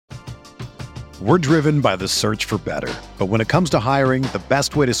We're driven by the search for better. But when it comes to hiring, the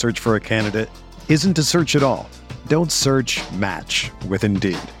best way to search for a candidate isn't to search at all. Don't search, match with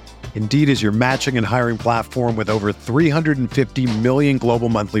Indeed. Indeed is your matching and hiring platform with over 350 million global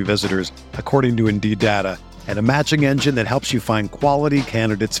monthly visitors, according to Indeed data, and a matching engine that helps you find quality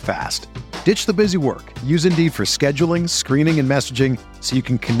candidates fast. Ditch the busy work. Use Indeed for scheduling, screening, and messaging so you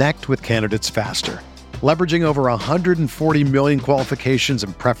can connect with candidates faster. Leveraging over 140 million qualifications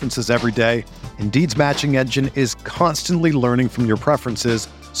and preferences every day, Indeed's matching engine is constantly learning from your preferences,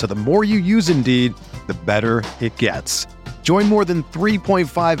 so the more you use Indeed, the better it gets. Join more than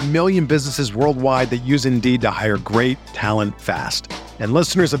 3.5 million businesses worldwide that use Indeed to hire great talent fast. And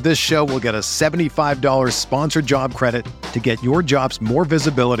listeners of this show will get a $75 sponsored job credit to get your jobs more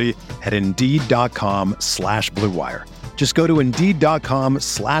visibility at Indeed.com/Blue Wire. Just go to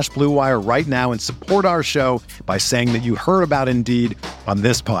Indeed.com/Blue Wire right now and support our show by saying that you heard about Indeed on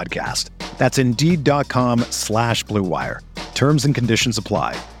this podcast. That's Indeed.com/Blue Wire. Terms and conditions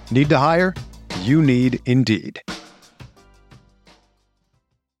apply. Need to hire? You need Indeed.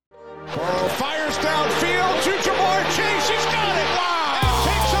 Burrow fires downfield to Jamar Chase. He's got it. Wow. And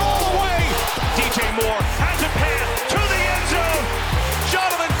takes it all the way. DJ Moore has a pass to the end zone.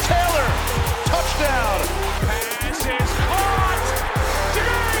 Jonathan Taylor. Touchdown. Pass is caught.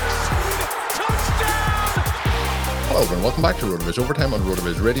 Diggs. Touchdown. Hello everyone, welcome back to RotoViz Overtime on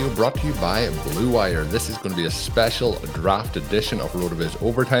RotoViz Radio, brought to you by Blue Wire. This is going to be a special draft edition of RotoViz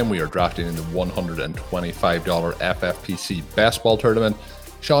Overtime. We are drafting in the $125 FFPC Best Ball Tournament.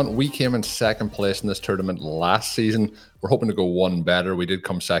 Sean, we came in second place in this tournament last season. We're hoping to go one better. We did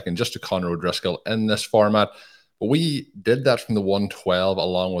come second just to Connor O'Driscoll in this format. But we did that from the 112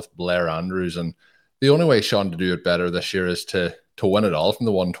 along with Blair Andrews. And the only way, Sean, to do it better this year is to win it all from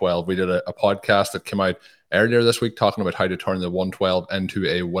the 112. We did a podcast that came out earlier this week talking about how to turn the 112 into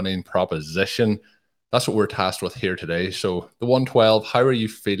a winning proposition. That's what we're tasked with here today. So the 112, how are you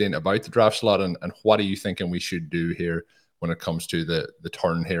feeling about the draft slot and what are you thinking we should do here when it comes to the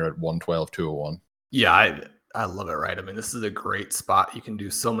turn here at 112-201? Yeah, I love it, right? I mean, this is a great spot. You can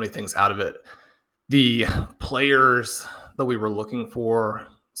do so many things out of it. The players that we were looking for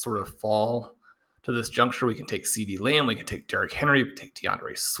sort of fall to this juncture. We can take CeeDee Lamb, we can take Derrick Henry, we can take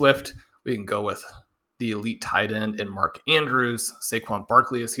DeAndre Swift. We can go with the elite tight end in Mark Andrews. Saquon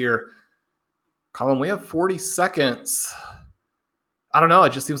Barkley is here. Colin, we have 40 seconds. I don't know.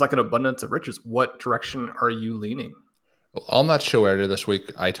 It just seems like an abundance of riches. What direction are you leaning? On that show earlier this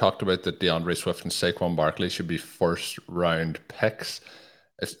week, I talked about that DeAndre Swift and Saquon Barkley should be first round picks.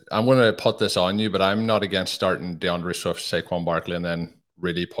 I'm going to put this on you, but I'm not against starting DeAndre Swift, Saquon Barkley, and then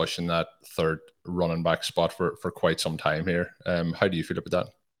really pushing that third running back spot for quite some time here. How do you feel about that?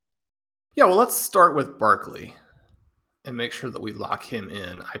 Yeah, well, let's start with Barkley and make sure that we lock him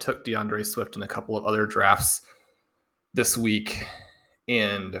in. I took DeAndre Swift in a couple of other drafts this week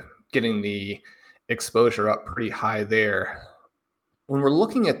and getting the exposure up pretty high there. When we're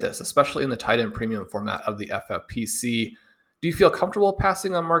looking at this, especially in the tight end premium format of the FFPC, do you feel comfortable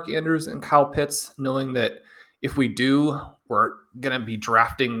passing on Mark Andrews and Kyle Pitts, knowing that if we do, we're going to be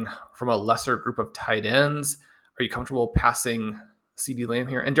drafting from a lesser group of tight ends? Are you comfortable passing CeeDee Lamb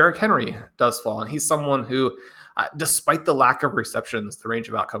here? And Derrick Henry does fall, and he's someone who, despite the lack of receptions, the range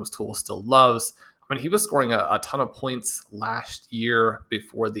of outcomes tool still loves. I mean, he was scoring a ton of points last year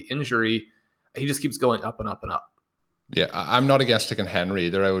before the injury. He just keeps going up and up and up. Yeah, I'm not against taking Henry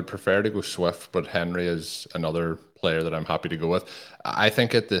either. I would prefer to go Swift, but Henry is another player that I'm happy to go with. I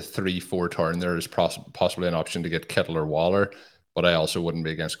think at the 3-4 turn, there is possibly an option to get Kittle or Waller, but I also wouldn't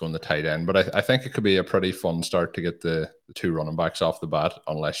be against going the tight end. But I think it could be a pretty fun start to get the two running backs off the bat,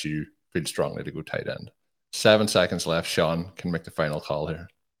 unless you feel strongly to go tight end. 7 seconds left. Sean can make the final call here.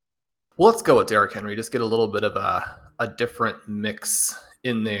 Well, let's go with Derrick Henry. Just get a little bit of a different mix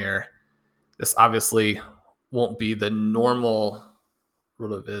in there. This obviously won't be the normal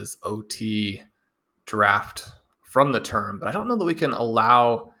RotoViz OT draft from the turn, but I don't know that we can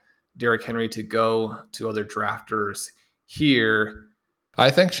allow Derrick Henry to go to other drafters here. I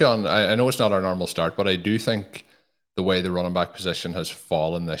think, Sean, I know it's not our normal start, but I do think the way the running back position has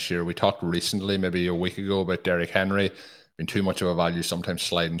fallen this year, we talked recently, maybe a week ago, about Derrick Henry being too much of a value, sometimes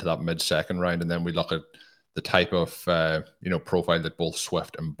sliding to that mid-second round, and then we look at the type of profile that both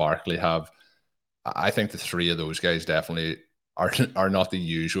Swift and Barkley have. I think the three of those guys definitely are not the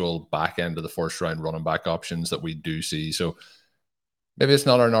usual back end of the first round running back options that we do see. So maybe it's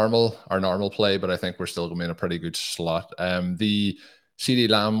not our normal play, but I think we're still going to be in a pretty good slot. The CeeDee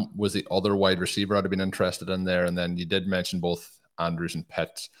Lamb was the other wide receiver I'd have been interested in there. And then you did mention both Andrews and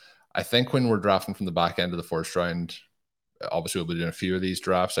Pitts. I think when we're drafting from the back end of the first round, obviously we'll be doing a few of these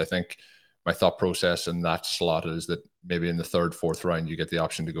drafts. I think my thought process in that slot is that maybe in the third, fourth round, you get the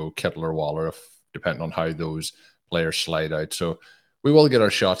option to go Kittle or Waller, depending on how those players slide out. So we will get our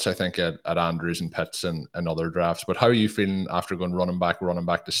shots, I think, at Andrews and Pitts and other drafts. But how are you feeling after going running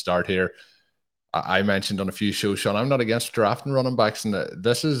back to start here? I mentioned on a few shows, Sean, I'm not against drafting running backs, and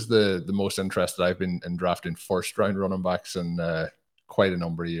this is the most interested I've been in drafting first round running backs in quite a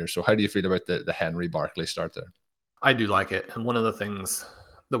number of years. So how do you feel about the Henry Barkley start there? I do like it. And one of the things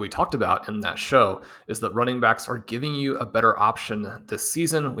that we talked about in that show is that running backs are giving you a better option this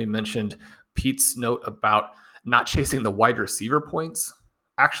season. We mentioned Pete's note about not chasing the wide receiver points.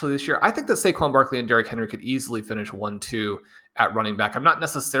 Actually, this year, I think that Saquon Barkley and Derrick Henry could easily finish 1-2 at running back. I'm not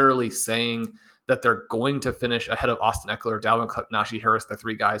necessarily saying that they're going to finish ahead of Austin Eckler, Dalvin Cook, Najee Harris, the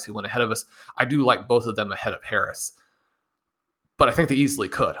three guys who went ahead of us. I do like both of them ahead of Harris, but I think they easily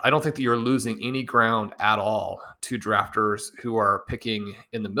could. I don't think that you're losing any ground at all to drafters who are picking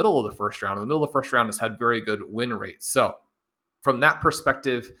in the middle of the first round. In the middle of the first round has had very good win rates. So from that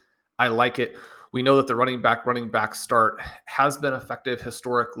perspective, I like it. We know that the running back start has been effective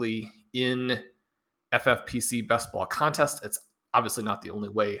historically in FFPC best ball contest. It's obviously not the only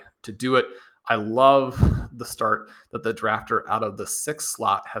way to do it. I love the start that the drafter out of the 6th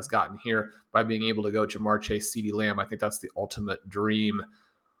slot has gotten here by being able to go Jamar Chase, CeeDee Lamb. I think that's the ultimate dream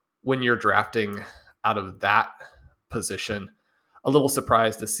when you're drafting out of that position. A little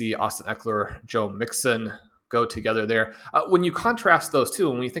surprised to see Austin Eckler, Joe Mixon go together there. When you contrast those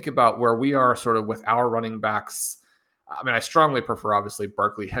two, when you think about where we are sort of with our running backs, I mean, I strongly prefer, obviously,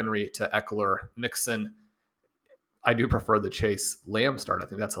 Barkley, Henry to Eckler, Mixon. I do prefer the Chase Lamb start. I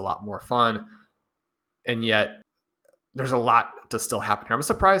think that's a lot more fun. And yet there's a lot to still happen here. I'm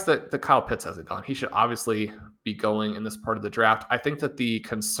surprised that the Kyle Pitts hasn't gone. He should obviously be going in this part of the draft. I think that the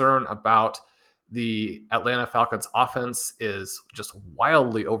concern about the Atlanta Falcons offense is just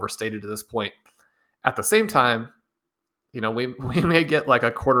wildly overstated at this point. At the same time, you know, we may get like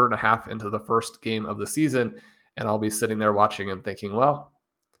a quarter and a half into the first game of the season, and I'll be sitting there watching and thinking, well,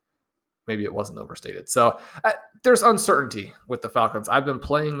 maybe it wasn't overstated. So there's uncertainty with the Falcons. I've been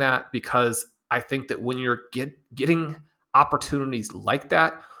playing that because I think that when you're getting opportunities like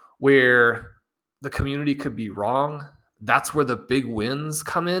that, where the community could be wrong, that's where the big wins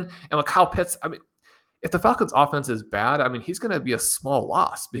come in. And with Kyle Pitts, I mean, if the Falcons offense is bad, I mean, he's going to be a small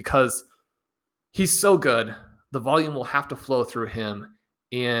loss because he's so good. The volume will have to flow through him.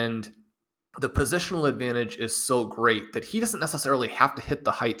 And the positional advantage is so great that he doesn't necessarily have to hit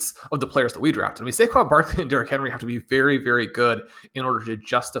the heights of the players that we drafted. I mean, Saquon Barkley and Derrick Henry have to be very, very good in order to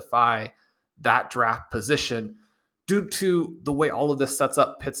justify that draft position. Due to the way all of this sets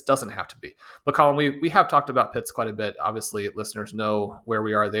up, Pitts doesn't have to be. But Colin, we have talked about Pitts quite a bit. Obviously, listeners know where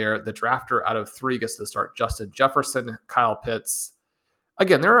we are there. The drafter out of 3 gets to start Justin Jefferson, Kyle Pitts.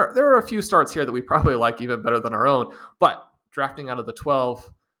 Again, there are a few starts here that we probably like even better than our own. But drafting out of the 12,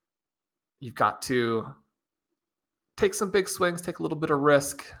 you've got to take some big swings, take a little bit of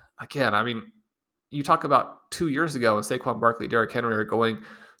risk. Again, I mean, you talk about 2 years ago when Saquon Barkley, Derrick Henry are going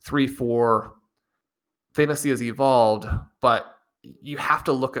 3-4. Fantasy has evolved, but you have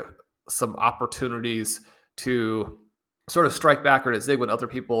to look at some opportunities to sort of strike back or to zig when other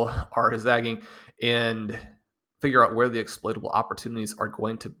people are zagging and figure out where the exploitable opportunities are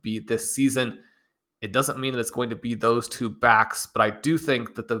going to be this season. It doesn't mean that it's going to be those 2 backs, but I do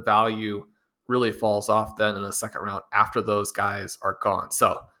think that the value really falls off then in the second round after those guys are gone.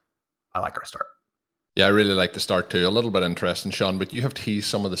 So I like our start. Yeah, I really like the start too. A little bit interesting, Sean, but you have teased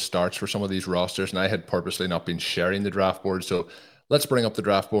some of the starts for some of these rosters, and I had purposely not been sharing the draft board. So let's bring up the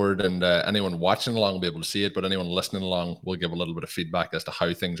draft board, and anyone watching along will be able to see it, but anyone listening along will give a little bit of feedback as to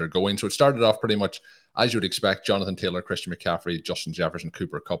how things are going. So it started off pretty much as you would expect: Jonathan Taylor, Christian McCaffrey, Justin Jefferson,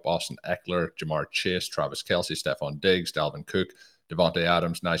 Cooper Kupp, Austin Eckler, Jamar Chase, Travis Kelce, Stephon Diggs, Dalvin Cook, Devontae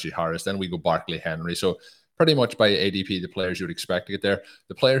Adams, Najee Harris. Then we go Barkley, Henry. So pretty much by ADP, the players you would expect to get there.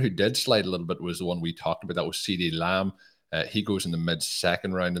 The player who did slide a little bit was the one we talked about. That was CeeDee Lamb. He goes in the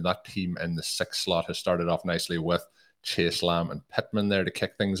mid-second round, and that team in the 6th slot has started off nicely with Chase, Lamb, and Pittman there to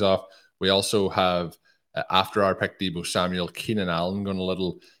kick things off. We also have, after our pick, Deebo Samuel, Keenan Allen going a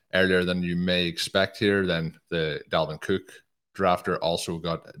little earlier than you may expect here. Then the Dalvin Cook drafter also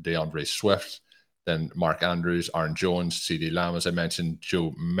got DeAndre Swift. Then Mark Andrews, Aaron Jones, CeeDee Lamb, as I mentioned,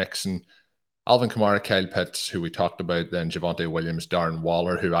 Joe Mixon, Alvin Kamara, Kyle Pitts, who we talked about, then Javonte Williams, Darren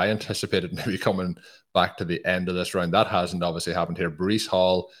Waller, who I anticipated maybe coming back to the end of this round. That hasn't obviously happened here. Breece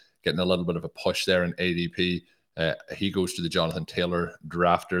Hall getting a little bit of a push there in ADP. He goes to the Jonathan Taylor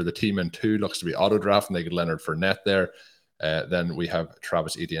drafter. The team in 2 looks to be auto-drafting. They get Leonard Fournette there. Then we have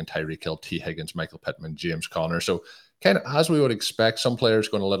Travis Etienne, Tyreek Hill, T. Higgins, Michael Pittman, James Conner. So kind of as we would expect, some players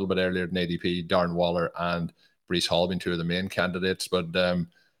going a little bit earlier than ADP, Darren Waller and Breece Hall being two of the main candidates, but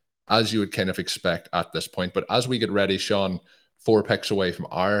as you would kind of expect at this point. But as we get ready, Sean, 4 picks away from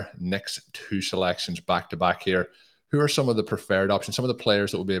our next 2 selections back-to-back here, who are some of the preferred options? Some of the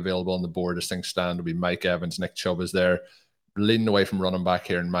players that will be available on the board as things stand will be Mike Evans, Nick Chubb is there. Leading away from running back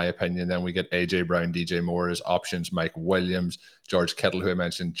here, in my opinion, then we get A.J. Brown, DJ Moore as options, Mike Williams, George Kittle, who I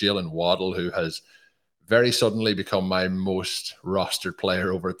mentioned, Jalen Waddle, who has very suddenly become my most rostered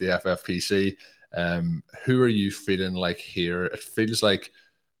player over at the FFPC. Who are you feeling like here? It feels like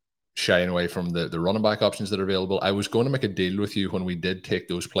shying away from the running back options that are available. I was going to make a deal with you when we did take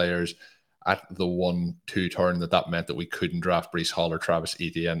those players at the 1-2 turn that meant that we couldn't draft Breece Hall or Travis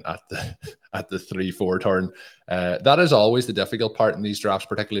Etienne at the 3-4 turn. That is always the difficult part in these drafts,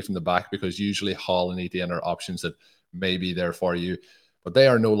 particularly from the back, because usually Hall and Etienne are options that may be there for you, but they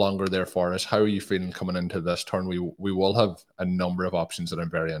are no longer there for us. How are you feeling coming into this turn? We will have a number of options that I'm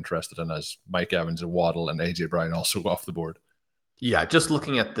very interested in, as Mike Evans and Waddle and AJ Brown also go off the board. Yeah, just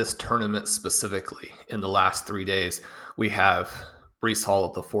looking at this tournament specifically, in the last 3 days, we have Breece Hall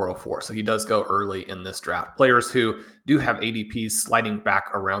at the 404. So he does go early in this draft. Players who do have ADPs sliding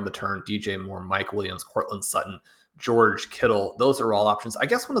back around the turn: DJ Moore, Mike Williams, Cortland Sutton, George Kittle. Those are all options. I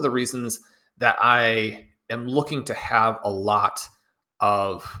guess one of the reasons that I am looking to have a lot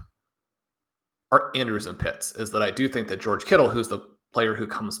of Andrews and Pitts is that I do think that George Kittle, who's the player who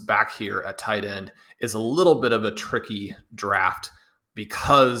comes back here at tight end, is a little bit of a tricky draft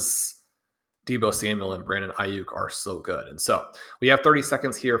because Deebo Samuel and Brandon Ayuk are so good. And so we have 30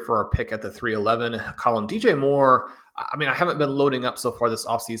 seconds here for our pick at the 311 column. DJ Moore, I mean, I haven't been loading up so far this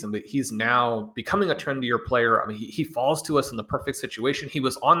offseason, but he's now becoming a trendier player. I mean, he falls to us in the perfect situation. He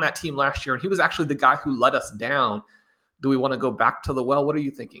was on that team last year, and he was actually the guy who let us down. Do we want to go back to the well? What are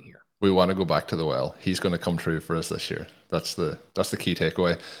you thinking here? We want to go back to the well. He's going to come true for us this year. That's the key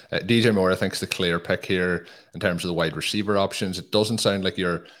takeaway. DJ Moore, I think, is the clear pick here in terms of the wide receiver options. It doesn't sound like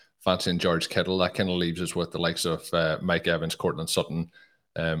you're fancying George Kittle. That kind of leaves us with the likes of Mike Evans, Cortland Sutton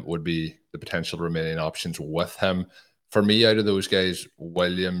would be the potential remaining options with him. For me, out of those guys,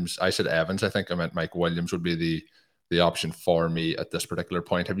 Williams, I said Evans. I think I meant Mike Williams would be the option for me at this particular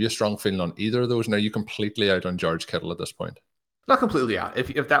point. Have you a strong feeling on either of those? Now, you completely out on George Kittle at this point? Not completely out.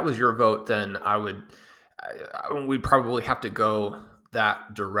 If that was your vote, then we'd probably have to go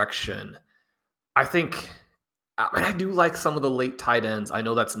that direction. I think, I do like some of the late tight ends. I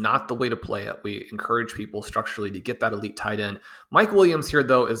know that's not the way to play it. We encourage people structurally to get that elite tight end. Mike Williams here,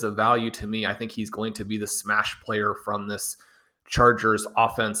 though, is a value to me. I think he's going to be the smash player from this Chargers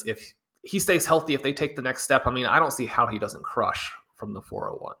offense. If he stays healthy, if they take the next step, I mean, I don't see how he doesn't crush from the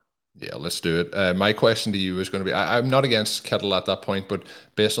 401. Yeah, let's do it. My question to you is going to be, I'm not against Kittle at that point, but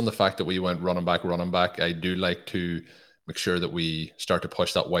based on the fact that we went running back, I do like to make sure that we start to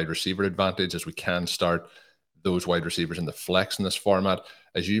push that wide receiver advantage, as we can start those wide receivers in the flex in this format.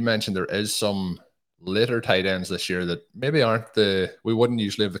 As you mentioned, there is some later tight ends this year that maybe we wouldn't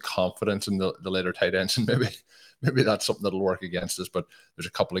usually have the confidence in the later tight ends, and maybe that's something that'll work against us. But there's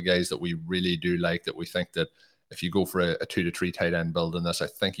a couple of guys that we really do like, that we think that if you go for a 2 to 3 tight end build in this, I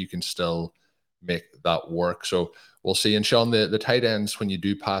think you can still make that work. So we'll see. And Sean, the tight ends, when you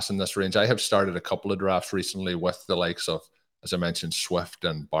do pass in this range, I have started a couple of drafts recently with the likes of, as I mentioned, Swift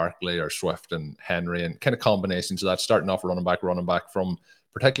and Barkley, or Swift and Henry, and kind of combinations of that, starting off running back from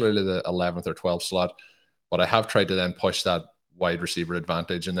particularly the 11th or 12th slot. But I have tried to then push that wide receiver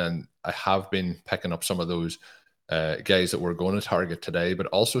advantage. And then I have been picking up some of those guys that we're going to target today, but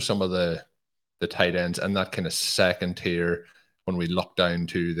also some of the tight ends and that kind of second tier when we look down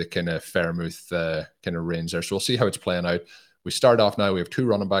to the kind of Fairmouth kind of range there. So we'll see how it's playing out. We start off now. We have 2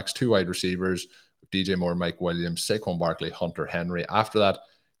 running backs, 2 wide receivers, DJ Moore, Mike Williams, Saquon Barkley, Hunter Henry. After that,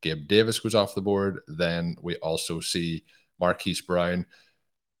 Gabe Davis goes off the board. Then we also see Marquise Brown.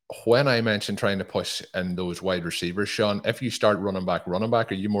 When I mentioned trying to push in those wide receivers, Sean, if you start running back,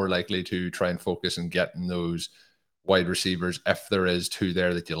 are you more likely to try and focus on getting those wide receivers if there is 2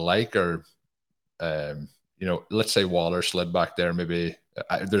 there that you like? Or let's say Waller slid back there, maybe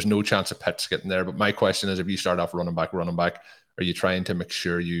there's no chance of Pitts getting there. But my question is, if you start off running back, are you trying to make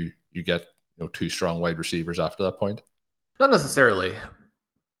sure you get 2 strong wide receivers after that point? Not necessarily,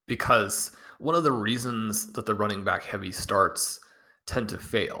 because one of the reasons that the running back heavy starts tend to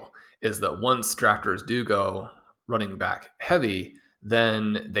fail is that once drafters do go running back heavy,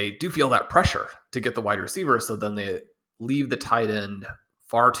 then they do feel that pressure to get the wide receiver. So then they leave the tight end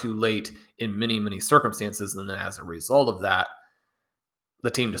far too late in many, many circumstances. And then as a result of that,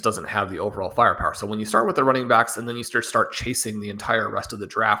 the team just doesn't have the overall firepower. So when you start with the running backs and then you start chasing the entire rest of the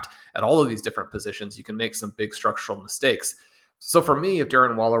draft at all of these different positions, you can make some big structural mistakes. So for me, if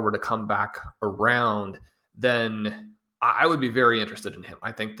Darren Waller were to come back around, then I would be very interested in him.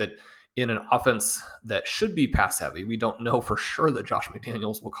 I think that in an offense that should be pass heavy, we don't know for sure that Josh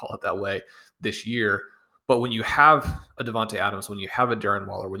McDaniels will call it that way this year. But when you have a Devontae Adams, when you have a Darren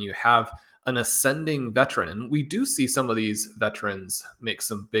Waller, when you have an ascending veteran, and we do see some of these veterans make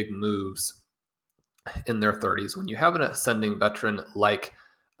some big moves in their 30s. When you have an ascending veteran like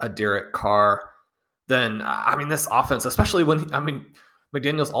a Derek Carr, then, I mean, this offense, especially when, I mean,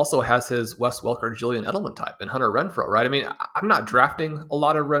 McDaniels also has his Wes Welker, Julian Edelman type and Hunter Renfrow, right? I mean, I'm not drafting a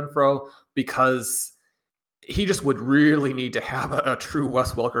lot of Renfrow because he just would really need to have a true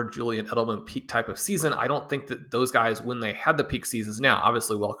Wes Welker, Julian Edelman peak type of season. I don't think that those guys, when they had the peak seasons, now,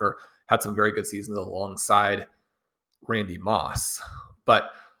 obviously Welker had some very good seasons alongside Randy Moss.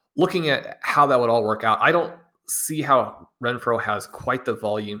 But looking at how that would all work out, I don't see how Renfrow has quite the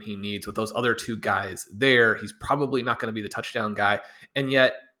volume he needs with those other two guys there. He's probably not going to be the touchdown guy. And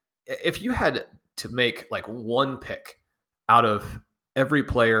yet, if you had to make like one pick out of every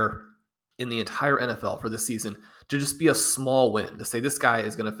player in the entire NFL for this season to just be a small win, to say this guy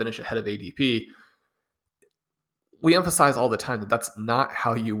is going to finish ahead of ADP, we emphasize all the time that that's not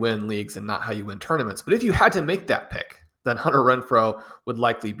how you win leagues and not how you win tournaments. But if you had to make that pick, then Hunter Renfrow would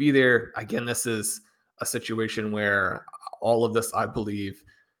likely be there. Again, this is a situation where all of this, I believe,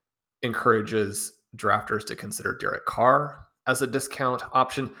 encourages drafters to consider Derek Carr as a discount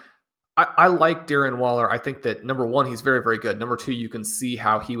option. I like Darren Waller. I think that, number one, he's very, very good. Number two, you can see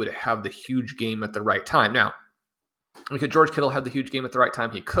how he would have the huge game at the right time. Now, could George Kittle have the huge game at the right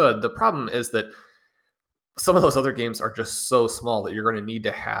time? He could. The problem is that some of those other games are just so small that you're going to need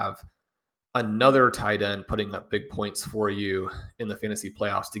to have another tight end putting up big points for you in the fantasy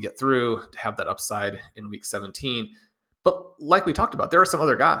playoffs to get through, to have that upside in week 17. But like we talked about, there are some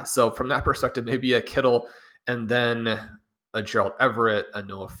other guys. So from that perspective, maybe a Kittle and then a Gerald Everett, a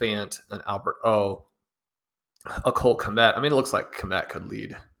Noah Fant, an Albert O, a Cole Kmet. I mean, it looks like Kmet could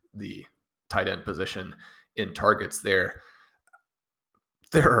lead the tight end position in targets there.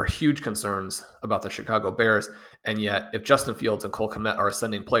 There are huge concerns about the Chicago Bears. And yet, if Justin Fields and Cole Kmet are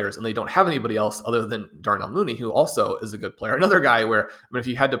ascending players and they don't have anybody else other than Darnell Mooney, who also is a good player, another guy where, I mean, if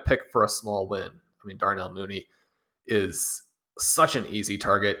you had to pick for a small win, I mean, Darnell Mooney is such an easy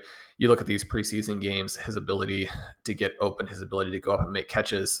target. You look at these preseason games, his ability to get open, his ability to go up and make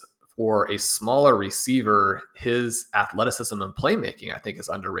catches. For a smaller receiver, his athleticism and playmaking, I think, is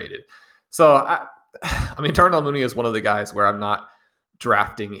underrated. So, I mean, Darnell Mooney is one of the guys where I'm not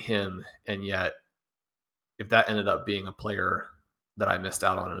drafting him, and yet if that ended up being a player that I missed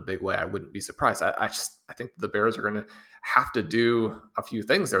out on in a big way, I wouldn't be surprised. I think the Bears are going to have to do a few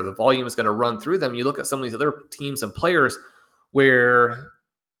things there. The volume is going to run through them. You look at some of these other teams and players where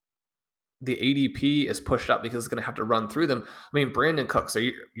the ADP is pushed up because it's going to have to run through them. I mean, Brandon Cooks,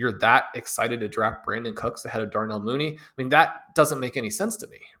 you're that excited to draft Brandon Cooks ahead of Darnell Mooney? I mean, that doesn't make any sense to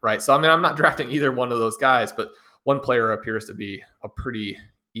me, right? So, I mean, I'm not drafting either one of those guys, but one player appears to be a pretty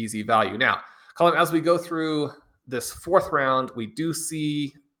easy value. Now, Colin, as we go through this fourth round, we do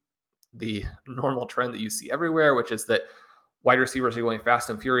see the normal trend that you see everywhere, which is that wide receivers are going fast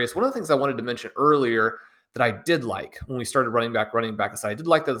and furious. One of the things I wanted to mention earlier that I did like when we started running back aside, I did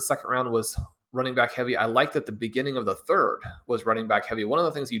like that the second round was running back heavy. I like that the beginning of the third was running back heavy. One of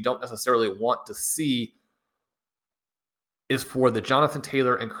the things you don't necessarily want to see is for the Jonathan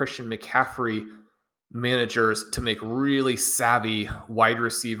Taylor and Christian McCaffrey managers to make really savvy wide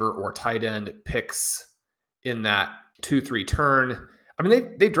receiver or tight end picks in that 2-3 turn. I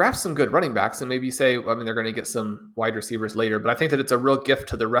mean, they draft some good running backs, and maybe say, I mean, they're going to get some wide receivers later, but I think that it's a real gift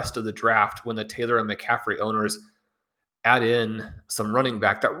to the rest of the draft when the Taylor and McCaffrey owners add in some running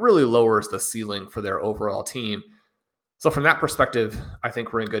back that really lowers the ceiling for their overall team. So from that perspective, I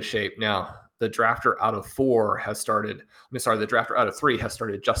think we're in good shape. Now, the drafter out of the drafter out of 3 has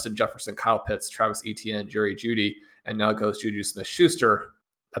started Justin Jefferson, Kyle Pitts, Travis Etienne, Jerry Jeudy, and now goes Juju Smith-Schuster.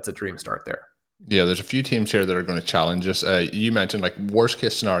 That's a dream start there. Yeah, there's a few teams here that are going to challenge us. You mentioned, like, worst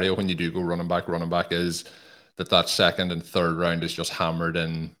case scenario when you do go running back is that second and third round is just hammered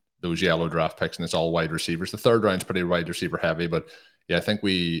in those yellow draft picks, and it's all wide receivers. The third round's pretty wide receiver heavy, but yeah, I think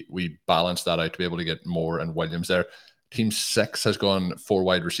we balance that out to be able to get Moore and Williams there. Team 6 has gone 4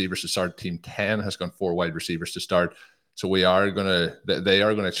 wide receivers to start. Team 10 has gone 4 wide receivers to start. So they are going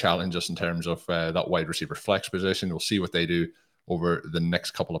to challenge us in terms of that wide receiver flex position. We'll see what they do over the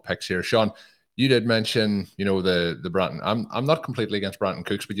next couple of picks here. Sean, you did mention, the Brandon. I'm not completely against Brandon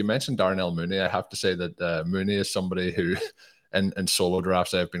Cooks, but you mentioned Darnell Mooney. I have to say that Mooney is somebody who and solo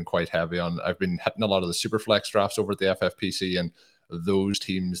drafts I've been quite heavy on. I've been hitting a lot of the super flex drafts over at the FFPC, and those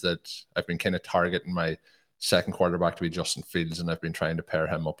teams that I've been kind of targeting my second quarterback to be Justin Fields, and I've been trying to pair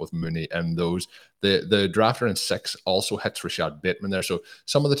him up with Mooney, and those the drafter in 6 also hits Rashad Bateman there. So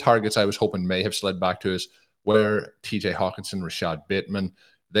some of the targets I was hoping may have slid back to us were TJ Hawkinson, Rashad Bateman.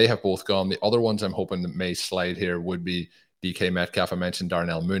 They have both gone. The other ones I'm hoping that may slide here would be DK Metcalf. I mentioned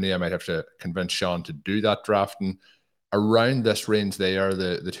Darnell Mooney. I might have to convince Sean to do that drafting. Around this range, they are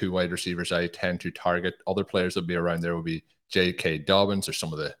the 2 wide receivers I tend to target. Other players that will be around there will be J.K. Dobbins or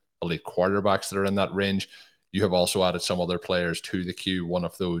some of the elite quarterbacks that are in that range. You have also added some other players to the queue, one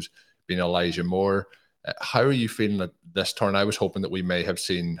of those being Elijah Moore. How are you feeling at this turn? I was hoping that we may have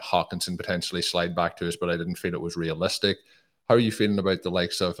seen Hawkinson potentially slide back to us, but I didn't feel it was realistic. How are you feeling about the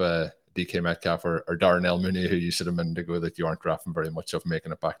likes of DK Metcalf or Darnell Mooney, who you said a minute ago that you aren't drafting very much of,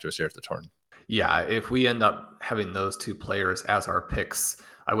 making it back to us here at the turn? Yeah, if we end up having those 2 players as our picks,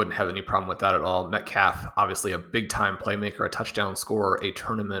 I wouldn't have any problem with that at all. Metcalf, obviously a big-time playmaker, a touchdown scorer, a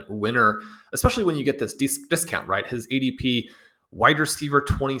tournament winner, especially when you get this discount, right? His ADP, wide receiver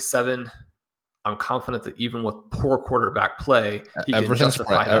 27. I'm confident that even with poor quarterback play, he can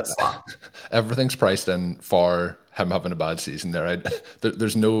justify that slot. Everything's priced in for him having a bad season there.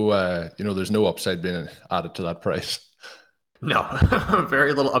 There's no, there's no upside being added to that price. No,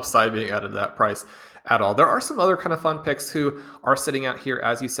 very little upside being added to that price at all. There are some other kind of fun picks who are sitting out here.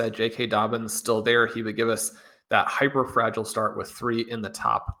 As you said, J.K. Dobbins still there. He would give us that hyper fragile start with 3 in the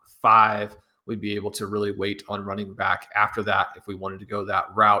top 5. We'd be able to really wait on running back after that if we wanted to go that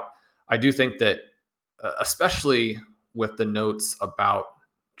route. I do think that, especially with the notes about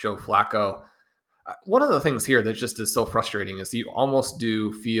Joe Flacco, one of the things here that just is so frustrating is you almost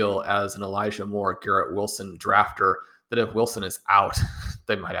do feel as an Elijah Moore, Garrett Wilson drafter that if Wilson is out,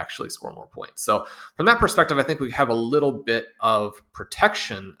 they might actually score more points. So from that perspective, I think we have a little bit of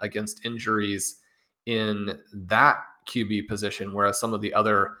protection against injuries in that QB position, whereas some of the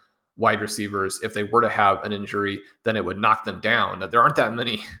other wide receivers, if they were to have an injury, then it would knock them down. Now, there aren't that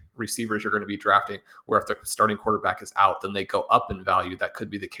many receivers you're going to be drafting where if the starting quarterback is out, then they go up in value. That could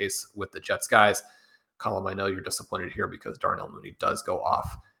be the case with the Jets guys. Colin, I know you're disappointed here because Darnell Mooney does go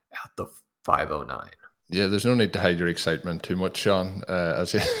off at the 509. Yeah, there's no need to hide your excitement too much, Sean.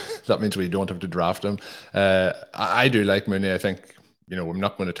 That means we don't have to draft him. I do like Mooney. I think, I'm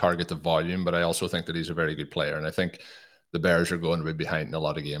not going to target the volume, but I also think that he's a very good player. And I think the Bears are going to be behind in a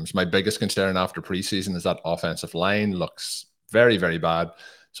lot of games. My biggest concern after preseason is that offensive line looks very, very bad.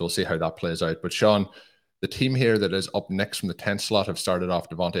 So we'll see how that plays out. But Sean, the team here that is up next from the 10th slot have started off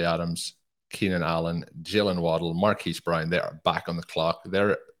Devontae Adams, Keenan Allen, Jalen Waddle, Marquise Brown. They are back on the clock.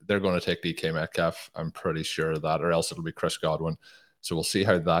 They're going to take DK Metcalf. I'm pretty sure of that, or else it'll be Chris Godwin. So we'll see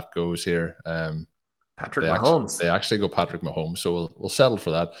how that goes here. Patrick Mahomes. They actually go Patrick Mahomes. So we'll settle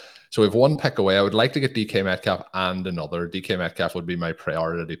for that. So we have 1 pick away. I would like to get DK Metcalf and another. DK Metcalf would be my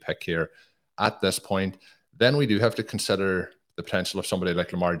priority pick here at this point. Then we do have to consider the potential of somebody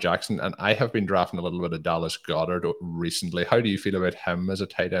like Lamar Jackson. And I have been drafting a little bit of Dallas Goedert recently. How do you feel about him as a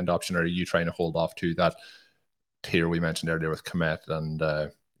tight end option? Or are you trying to hold off to that tier we mentioned earlier with Kmet and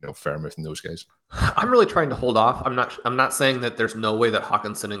Fairmouth and those guys? I'm really trying to hold off. I'm not saying that there's no way that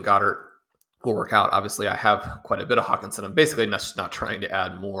Hawkinson and Goddard will work out. Obviously, I have quite a bit of Hawkinson. I'm basically not trying to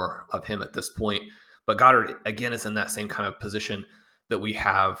add more of him at this point. But Goddard, again, is in that same kind of position that we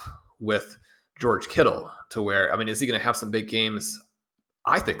have with George Kittle, to where, is he going to have some big games?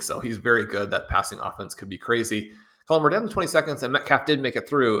 I think so. He's very good. That passing offense could be crazy. Colin, we're down to 20 seconds, and Metcalf did make it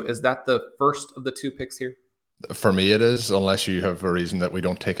through. Is that the first of the 2 picks here? For me, it is, unless you have a reason that we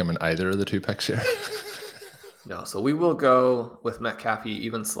don't take him in either of the 2 picks here. No, so we will go with Metcalf. He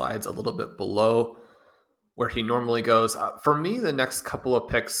even slides a little bit below where he normally goes. For me, the next couple of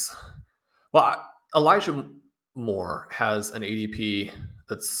picks, Elijah Moore has an ADP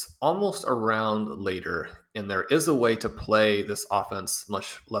that's almost around later, and there is a way to play this offense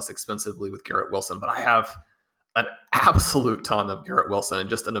much less expensively with Garrett Wilson, but I have an absolute ton of Garrett Wilson and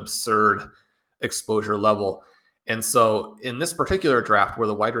just an absurd exposure level. And so in this particular draft where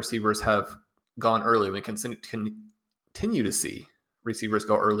the wide receivers have gone early, we can continue to see receivers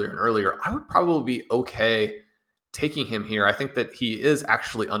go earlier and earlier, I would probably be okay taking him here. I think that he is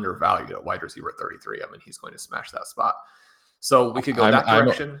actually undervalued at wide receiver 33. He's going to smash that spot. So we could go that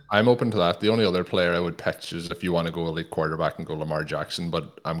direction. I'm open to that. The only other player I would pitch is if you want to go elite quarterback and go Lamar Jackson,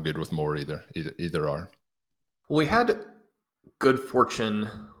 but I'm good with Moore either are. Well, we had good fortune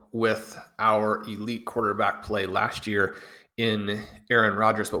with our elite quarterback play last year in Aaron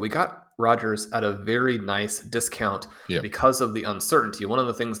Rodgers, but we got Rodgers at a very nice discount because of the uncertainty. One of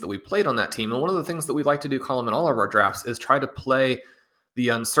the things that we played on that team, and one of the things that we like to do, Colin, in all of our drafts, is try to play the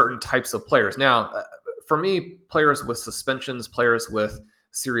uncertain types of players. Now, for me, players with suspensions, players with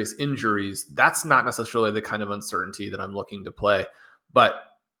serious injuries, that's not necessarily the kind of uncertainty that I'm looking to play. But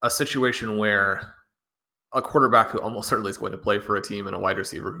a situation where a quarterback who almost certainly is going to play for a team and a wide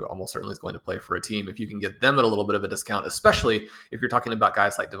receiver who almost certainly is going to play for a team, if you can get them at a little bit of a discount, especially if you're talking about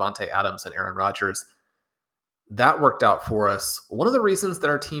guys like Davante Adams and Aaron Rodgers, that worked out for us. One of the reasons that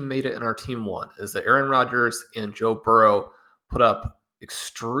our team made it and our team won is that Aaron Rodgers and Joe Burrow put up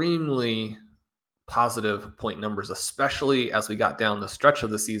extremely positive point numbers, especially as we got down the stretch of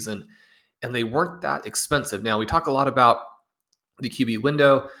the season, and they weren't that expensive. Now, we talk a lot about the QB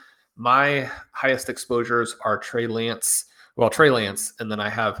window. My highest exposures are Trey Lance, and then I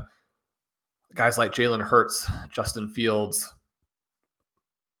have guys like Jalen Hurts, Justin Fields,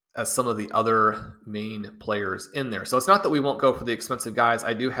 as some of the other main players in there. So it's not that we won't go for the expensive guys.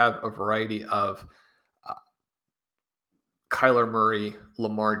 I do have a variety of Kyler Murray,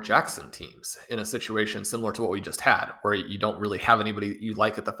 Lamar Jackson teams in a situation similar to what we just had, where you don't really have anybody you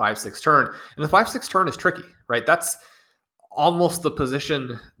like at the 5-6 turn. And the 5-6 turn is tricky, right? That's almost the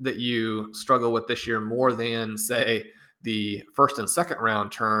position that you struggle with this year more than, say, the first and second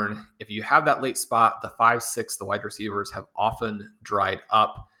round turn. If you have that late spot, the 5-6, the wide receivers have often dried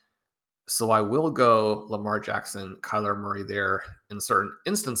up. So I will go Lamar Jackson, Kyler Murray there in certain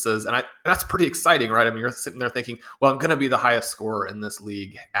instances. And that's pretty exciting, right? I mean, you're sitting there thinking, well, I'm going to be the highest scorer in this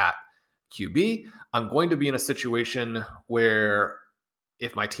league at QB. I'm going to be in a situation where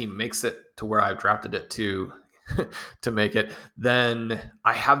if my team makes it to where I've drafted it to make it, then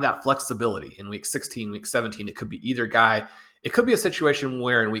I have that flexibility in week 16, week 17. It could be either guy. It could be a situation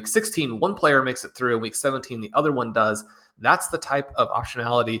where in week 16, one player makes it through, in week 17, the other one does. That's the type of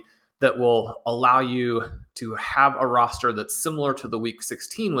optionality that will allow you to have a roster that's similar to the week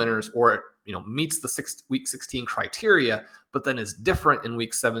 16 winners, or meets the week 16 criteria, but then is different in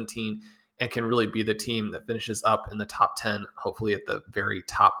week 17 and can really be the team that finishes up in the top 10, hopefully at the very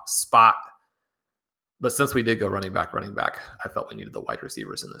top spot. But since we did go running back, I felt we needed the wide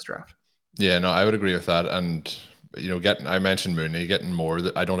receivers in this draft. Yeah, no, I would agree with that. And, I mentioned Mooney getting more.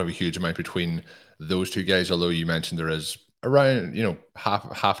 I don't have a huge amount between those two guys, although you mentioned there is around,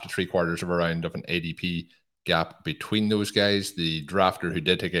 half to 3/4 of a round of an ADP gap between those guys. The drafter who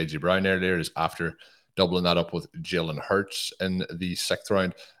did take AJ Brown earlier is after doubling that up with Jalen Hurts in the 6th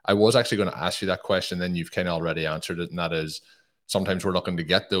round. I was actually going to ask you that question, then you've kind of already answered it, and that is, sometimes we're looking to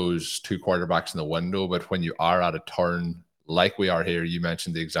get those two quarterbacks in the window, but when you are at a turn like we are here, you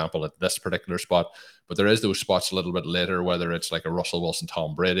mentioned the example at this particular spot, but there is those spots a little bit later, whether it's like a Russell Wilson,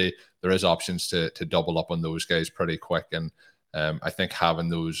 Tom Brady, there is options to double up on those guys pretty quick. And I think having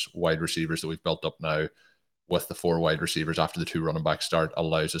those wide receivers that we've built up now with the 4 wide receivers after the 2 running back start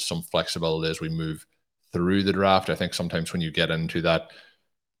allows us some flexibility as we move through the draft. I think sometimes when you get into that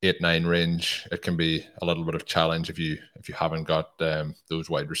 8-9 range, it can be a little bit of a challenge if you haven't got those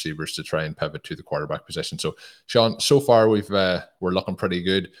wide receivers to try and pivot to the quarterback position. So, Sean, so far we're looking pretty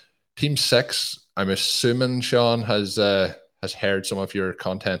good. Team 6, I'm assuming Sean has heard some of your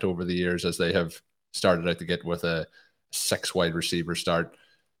content over the years as they have started out to get with a 6 wide receiver start.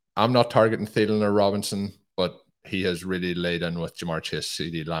 I'm not targeting Thielen or Robinson, but he has really laid in with Ja'Marr Chase,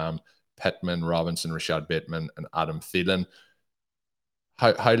 CeeDee Lamb, Pittman, Robinson, Rashad Bateman, and Adam Thielen.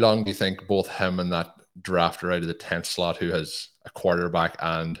 How long do you think both him and that drafter out of the 10th slot who has a quarterback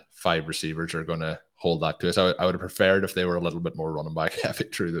and 5 receivers are going to hold that to us? I would have preferred if they were a little bit more running back heavy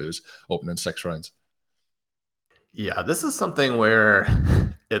through those opening 6 rounds. Yeah, this is something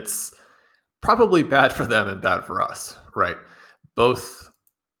where it's probably bad for them and bad for us, right? Both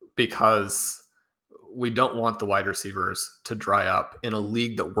because we don't want the wide receivers to dry up in a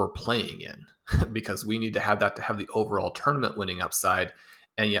league that we're playing in, because we need to have that to have the overall tournament winning upside.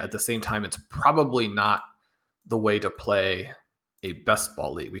 And yet at the same time, it's probably not the way to play a best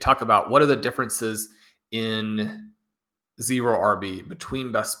ball league. We talk about what are the differences in zero RB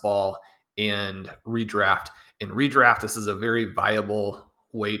between best ball and redraft. In redraft, this is a very viable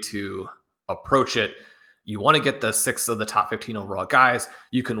way to approach it. You want to get the 6 of the top 15 overall guys.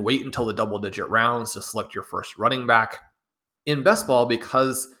 You can wait until the double-digit rounds to select your first running back. In best ball,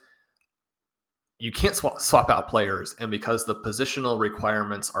 because you can't swap out players, and because the positional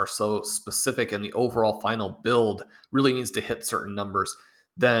requirements are so specific and the overall final build really needs to hit certain numbers,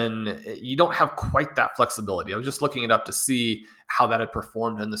 then you don't have quite that flexibility. I was just looking it up to see how that had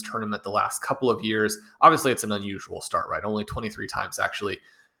performed in this tournament the last couple of years. Obviously, it's an unusual start, right? Only 23 times actually.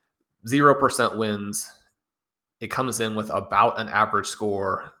 0% wins it comes in with about an average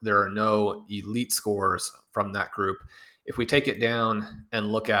score. There are no elite scores from that group. If we take it down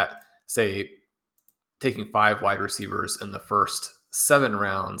and look at, say, taking 5 wide receivers in the first 7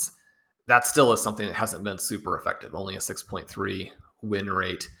 rounds, that still is something that hasn't been super effective. Only a 6.3 win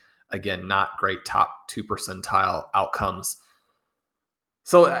rate. Again, not great top 2 percentile outcomes.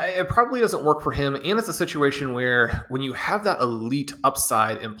 So it probably doesn't work for him. And it's a situation where when you have that elite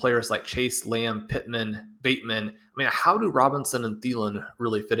upside in players like Chase, Lamb, Pittman, Bateman, I mean, how do Robinson and Thielen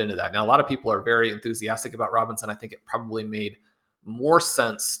really fit into that? Now, a lot of people are very enthusiastic about Robinson. I think it probably made more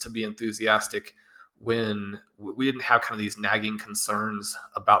sense to be enthusiastic when we didn't have kind of these nagging concerns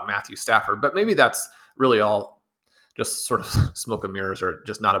about Matthew Stafford. But maybe that's really all just sort of smoke and mirrors, or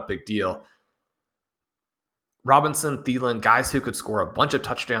just not a big deal. Robinson, Thielen, guys who could score a bunch of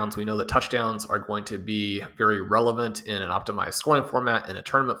touchdowns. We know that touchdowns are going to be very relevant in an optimized scoring format, in a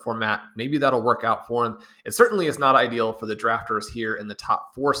tournament format. Maybe that'll work out for him. It certainly is not ideal for the drafters here in the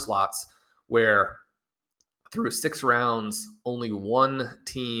top 4 slots, where through 6 rounds, only one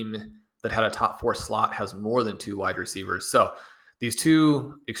team that had a top 4 slot has more than 2 wide receivers. So these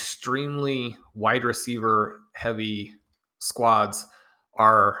 2 extremely wide receiver heavy squads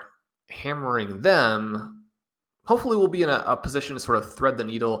are hammering them. Hopefully we'll be in a position to sort of thread the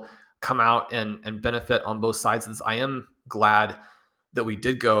needle, come out and benefit on both sides of this. I am glad that we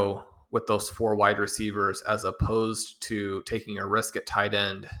did go with those 4 wide receivers as opposed to taking a risk at tight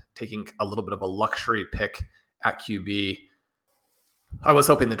end, taking a little bit of a luxury pick at QB. I was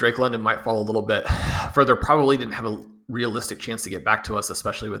hoping that Drake London might fall a little bit further. Probably didn't have a realistic chance to get back to us,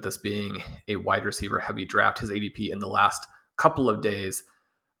 especially with this being a wide receiver heavy draft. His ADP in the last couple of days,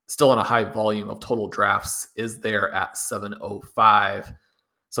 still on a high volume of total drafts, is there at 705.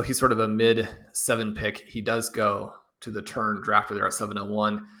 So he's sort of a mid-7 pick. He does go to the turn drafter there at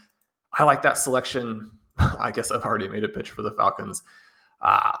 701. I like that selection. I guess I've already made a pitch for the Falcons.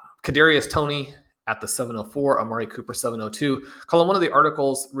 Kadarius Toney at the 704, Amari Cooper 702. Colin, one of the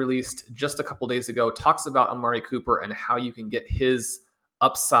articles released just a couple days ago talks about Amari Cooper and how you can get his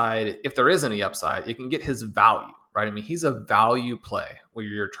upside, if there is any upside, you can get his value, right? I mean, he's a value play where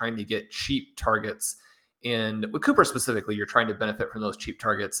you're trying to get cheap targets. And with Cooper specifically, you're trying to benefit from those cheap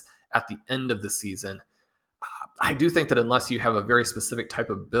targets at the end of the season. I do think that unless you have a very specific type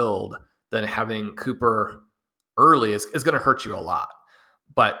of build, then having Cooper early is going to hurt you a lot.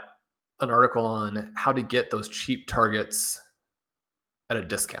 But an article on how to get those cheap targets at a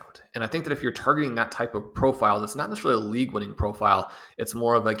discount. And I think that if you're targeting that type of profile, that's not necessarily a league winning profile. It's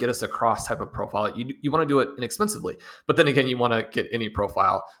more of a get us across type of profile. You want to do it inexpensively, but then again, you want to get any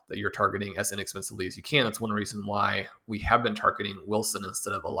profile that you're targeting as inexpensively as you can. That's one reason why we have been targeting Wilson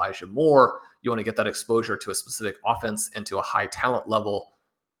instead of Elijah Moore. You want to get that exposure to a specific offense and to a high talent level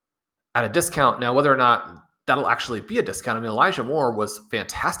at a discount. Now, whether or not that'll actually be a discount. I mean, Elijah Moore was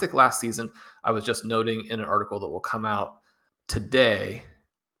fantastic last season. I was just noting in an article that will come out today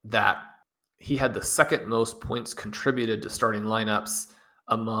that he had the second most points contributed to starting lineups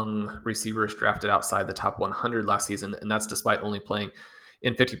among receivers drafted outside the top 100 last season. And that's despite only playing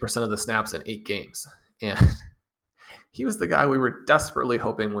in 50% of the snaps in 8 games. And he was the guy we were desperately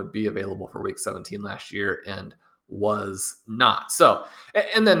hoping would be available for week 17 last year and was not. So,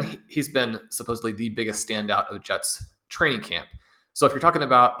 and then he's been supposedly the biggest standout of Jets training camp. So if you're talking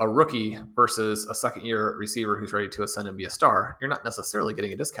about a rookie versus a second-year receiver who's ready to ascend and be a star, you're not necessarily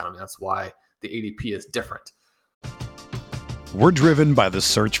getting a discount. I mean, that's why the ADP is different. We're driven by the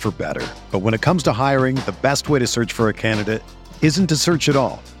search for better. But when it comes to hiring, the best way to search for a candidate isn't to search at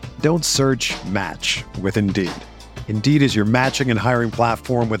all. Don't search, match with Indeed. Indeed is your matching and hiring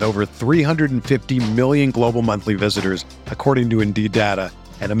platform with over 350 million global monthly visitors, according to Indeed data,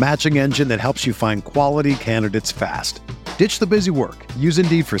 and a matching engine that helps you find quality candidates fast. Ditch the busy work. Use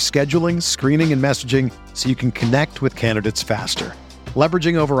Indeed for scheduling, screening, and messaging so you can connect with candidates faster.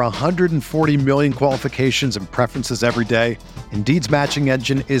 Leveraging over 140 million qualifications and preferences every day, Indeed's matching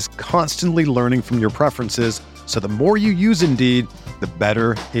engine is constantly learning from your preferences, so the more you use Indeed, the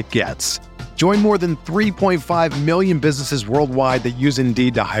better it gets. Join more than 3.5 million businesses worldwide that use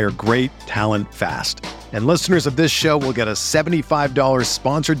Indeed to hire great talent fast. And listeners of this show will get a $75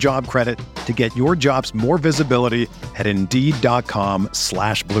 sponsored job credit to get your jobs more visibility at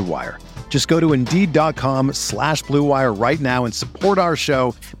Indeed.com/Blue Wire. Just go to Indeed.com/Blue Wire right now and support our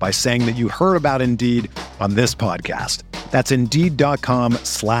show by saying that you heard about Indeed on this podcast. That's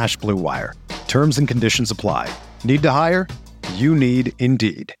Indeed.com/Blue Wire. Terms and conditions apply. Need to hire? You need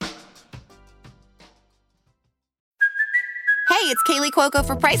Indeed. Hey, it's Kaylee Cuoco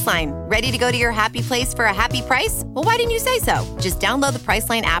for Priceline. Ready to go to your happy place for a happy price? Well, why didn't you say so? Just download the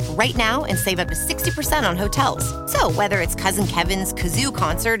Priceline app right now and save up to 60% on hotels. So whether it's Cousin Kevin's Kazoo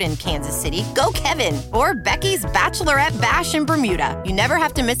Concert in Kansas City, go Kevin, or Becky's Bachelorette Bash in Bermuda, you never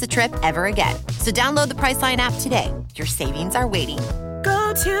have to miss a trip ever again. So download the Priceline app today. Your savings are waiting.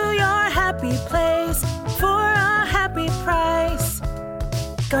 Go to your happy place for a happy price.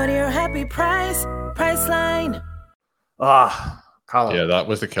 Go to your happy price, Priceline. Colin. Yeah, that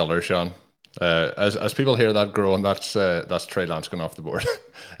was the killer, Sean. As people hear that growing, that's Trey Lance going off the board.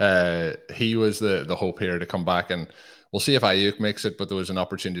 He was the hope here to come back, and we'll see if Ayuk makes it, but there was an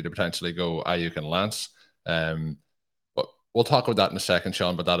opportunity to potentially go Ayuk and Lance. But we'll talk about that in a second,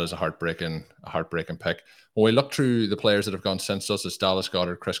 Sean, but that is a heartbreaking pick. When we look through the players that have gone since us, it's Dallas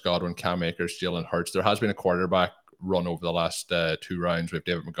Goedert, Chris Godwin, Cam Akers, Jalen Hurts. There has been a quarterback run over the last 2 rounds. We have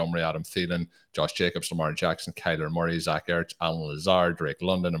David Montgomery, Adam Thielen, Josh Jacobs, Lamar Jackson, Kyler Murray, Zach Ertz, Alan Lazard, Drake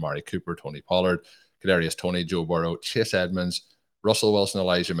London, Amari Cooper, Tony Pollard, Kadarius Toney, Joe Burrow, Chase Edmonds, Russell Wilson,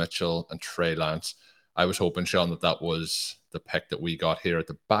 Elijah Mitchell, and Trey Lance. I was hoping, Sean, that was the pick that we got here at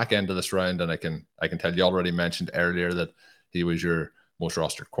the back end of this round, and I can tell you already mentioned earlier that he was your most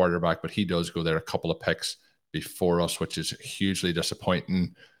rostered quarterback, but he does go there a couple of picks before us, which is hugely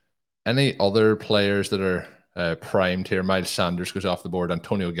disappointing. Any other players that are primed here? Miles Sanders goes off the board.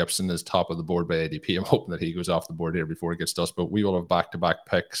 Antonio Gibson is top of the board by ADP. I'm hoping that he goes off the board here before it gets to us, but we will have back-to-back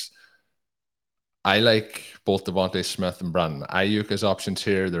picks. I like both Devontae Smith and Brandon Ayuk as options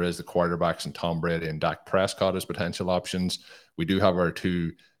here. There is the quarterbacks and Tom Brady and Dak Prescott as potential options. We do have our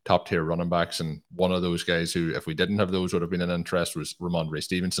 2 top-tier running backs, and one of those guys who, if we didn't have those, would have been an interest was Ramondre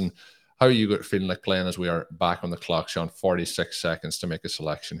Stevenson. How are you feeling like playing as we are back on the clock, Sean? 46 seconds to make a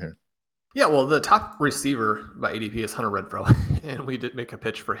selection here. Yeah, well, the top receiver by ADP is Hunter Renfrow, and we did make a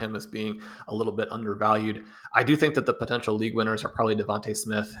pitch for him as being a little bit undervalued. I do think that the potential league winners are probably Devontae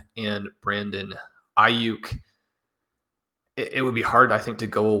Smith and Brandon Ayuk. It would be hard, I think, to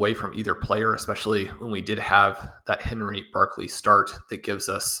go away from either player, especially when we did have that Henry Barkley start that gives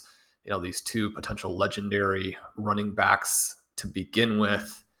us, these 2 potential legendary running backs to begin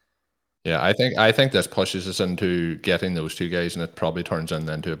with. Yeah, I think this pushes us into getting those 2 guys, and it probably turns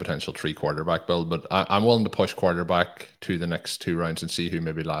into a potential 3 quarterback build. But I'm willing to push quarterback to the next 2 rounds and see who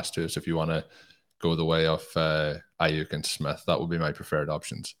maybe lasts to us. If you want to go the way of Ayuk and Smith, that would be my preferred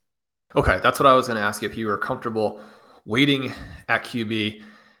options. Okay, that's what I was going to ask you, if you were comfortable waiting at QB.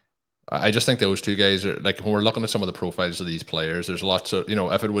 I just think those 2 guys are, like, when we're looking at some of the profiles of these players, there's lots of,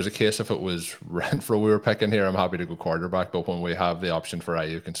 if it was Renfrow we were picking here, I'm happy to go quarterback. But when we have the option for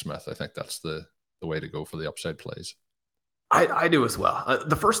Ayuk and Smith, I think that's the way to go for the upside plays. I do as well.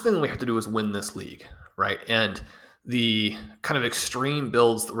 The first thing we have to do is win this league, right? And the kind of extreme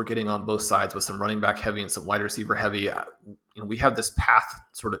builds that we're getting on both sides with some running back heavy and some wide receiver heavy, we have this path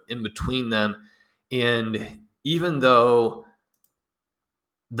sort of in between them. And even though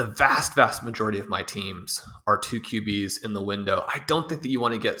the vast majority of my teams are 2 QBs in the window, I don't think that you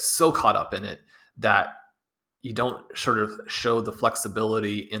want to get so caught up in it that you don't sort of show the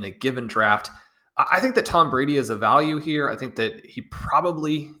flexibility in a given draft. I think that Tom Brady is a value here. I think that he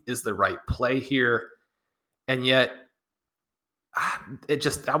probably is the right play here. And yet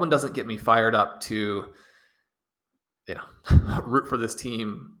that one doesn't get me fired up to, root for this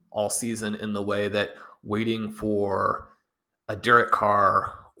team all season in the way that waiting for a Derek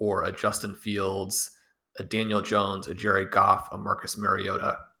Carr or a Justin Fields, a Daniel Jones, a Jared Goff, a Marcus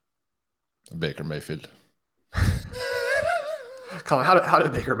Mariota, Baker Mayfield. Colin, how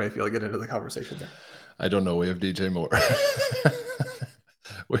did Baker Mayfield get into the conversation there? I don't know. We have DJ Moore.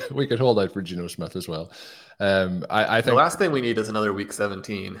 we could hold out for Geno Smith as well. I think the last thing we need is another Week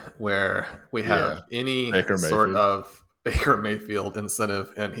 17 where we have any sort of Baker Mayfield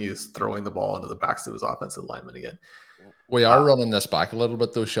incentive and he's throwing the ball into the backs of his offensive lineman again. We are running this back a little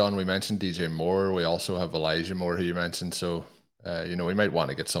bit though, Sean. We mentioned DJ Moore. We also have Elijah Moore, who you mentioned. So, we might want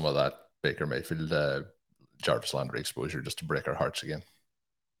to get some of that Baker Mayfield, Jarvis Landry exposure just to break our hearts again.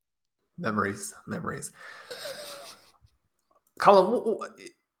 Memories. Colin,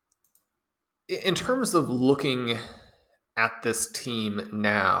 in terms of looking at this team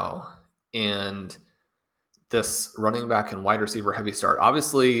now and this running back and wide receiver heavy start,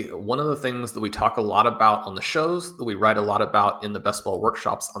 obviously one of the things that we talk a lot about on the shows, that we write a lot about in the best ball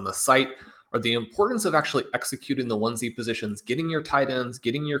workshops on the site, are the importance of actually executing the onesie positions, getting your tight ends,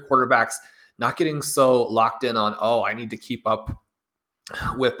 getting your quarterbacks, not getting so locked in on, I need to keep up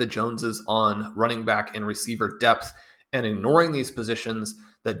with the Joneses on running back and receiver depth, and ignoring these positions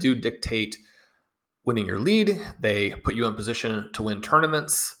that do dictate winning your lead. They put you in position to win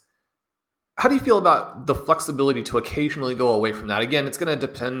tournaments. How do you feel about the flexibility to occasionally go away from that? Again, it's going to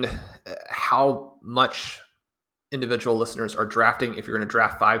depend how much individual listeners are drafting. If you're going to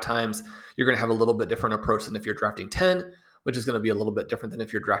draft 5 times, you're going to have a little bit different approach than if you're drafting 10, which is going to be a little bit different than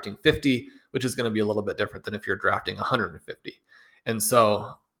if you're drafting 50, which is going to be a little bit different than if you're drafting 150. And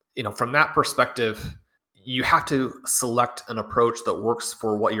so, from that perspective, you have to select an approach that works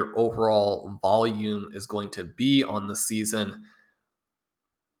for what your overall volume is going to be on the season.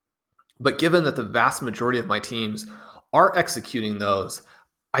 But given that the vast majority of my teams are executing those,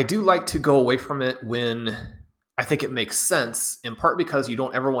 I do like to go away from it when I think it makes sense, in part because you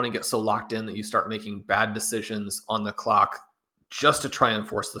don't ever want to get so locked in that you start making bad decisions on the clock just to try and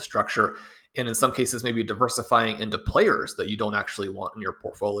force the structure. And in some cases, maybe diversifying into players that you don't actually want in your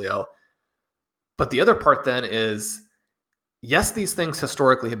portfolio. But the other part then is, yes, these things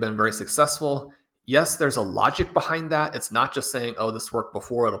historically have been very successful. Yes, there's a logic behind that. It's not just saying, oh, this worked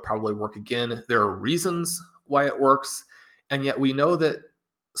before, it'll probably work again. There are reasons why it works. And yet we know that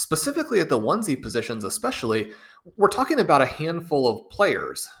specifically at the onesie positions, especially, we're talking about a handful of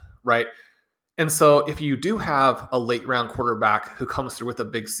players, right? And so if you do have a late round quarterback who comes through with a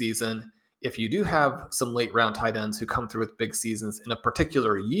big season, if you do have some late round tight ends who come through with big seasons in a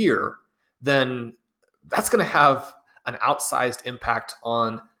particular year, then that's going to have an outsized impact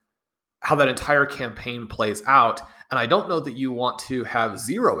on how that entire campaign plays out. And I don't know that you want to have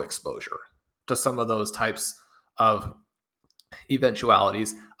zero exposure to some of those types of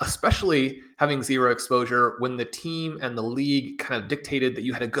eventualities, especially having zero exposure when the team and the league kind of dictated that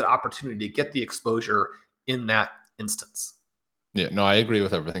you had a good opportunity to get the exposure in that instance. Yeah, no, I agree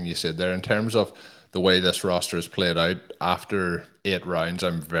with everything you said there. In terms of the way this roster is played out after 8 rounds,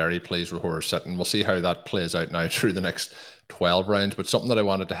 I'm very pleased with where we're sitting. We'll see how that plays out now through the next 12 rounds. But something that I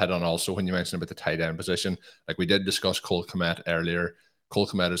wanted to hit on also when you mentioned about the tight end position, like we did discuss Cole Kmet earlier. Cole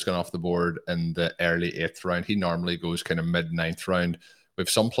Kmet has gone off the board in the early 8th round. He normally goes kind of mid-9th round. We have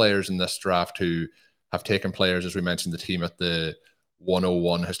some players in this draft who have taken players, as we mentioned, the team at the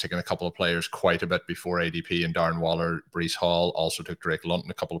 101 has taken a couple of players quite a bit before ADP, and Darren Waller, Breece Hall also took Drake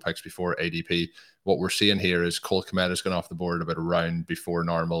London a couple of picks before ADP. What we're seeing here is Cole Kmet has gone off the board about a round before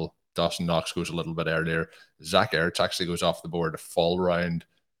normal. Dawson Knox goes a little bit earlier. Zach Ertz actually goes off the board a full round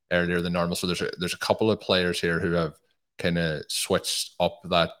earlier than normal. So there's a couple of players here who have kind of switched up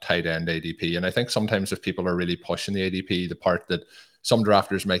that tight end ADP. And I think sometimes if people are really pushing the ADP, the part that some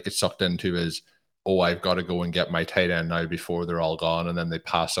drafters might get sucked into is, oh, I've got to go and get my tight end now before they're all gone. And then they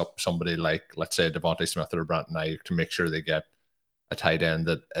pass up somebody like, let's say, Devontae Smith or Brandon Ayuk to make sure they get a tight end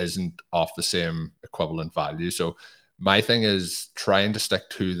that isn't off the same equivalent value. So my thing is trying to stick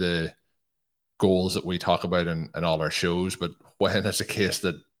to the goals that we talk about in all our shows, but when it's a case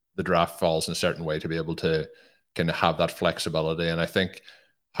that the draft falls in a certain way, to be able to kind of have that flexibility. And I think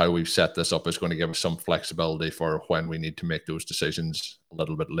how we've set this up is going to give us some flexibility for when we need to make those decisions a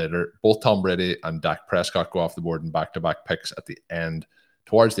little bit later. Both Tom Brady and Dak Prescott go off the board in back-to-back picks at the end,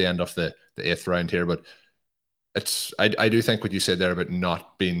 towards the end of the 8th round here. But I do think what you said there about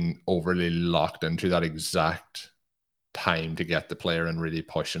not being overly locked into that exact time to get the player and really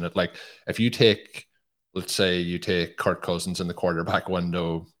pushing it. Like if you take, let's say you take Kirk Cousins in the quarterback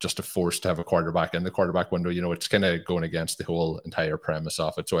window just to force to have a quarterback in the quarterback window, it's kind of going against the whole entire premise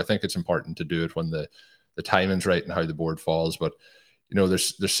of it. So I think it's important to do it when the timing's right and how the board falls. But,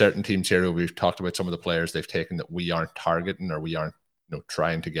 there's certain teams here who we've talked about some of the players they've taken that we aren't targeting or we aren't,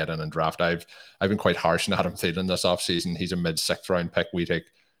 trying to get in and draft. I've been quite harsh on Adam Thielen this offseason. He's a mid-6th round pick. We take,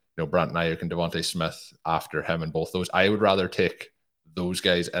 Brandon Ayuk and Devontae Smith after him and both those. I would rather take those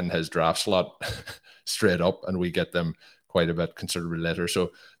guys in his draft slot straight up, and we get them quite a bit considerably later.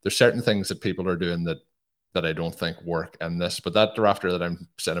 So there's certain things that people are doing that I don't think work in this. But that drafter that I'm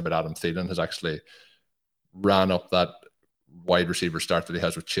saying about Adam Thielen has actually ran up that wide receiver start that he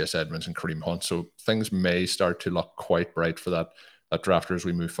has with Chase Edmonds and Kareem Hunt. So things may start to look quite bright for that drafter as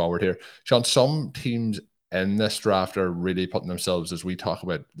we move forward here. Sean, some teams in this draft are really putting themselves, as we talk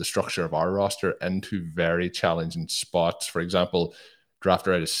about the structure of our roster, into very challenging spots. For example,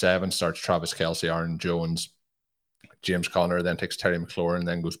 drafter out of 7 starts Travis Kelce, Aaron Jones, James Conner, then takes Terry McLaurin,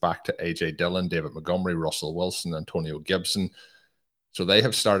 then goes back to A.J. Dillon, David Montgomery, Russell Wilson, Antonio Gibson. So they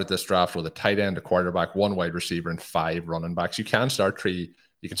have started this draft with a tight end, a quarterback, 1 wide receiver, and 5 running backs. You can start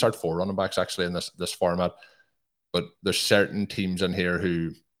 4 running backs actually in this format. But there's certain teams in here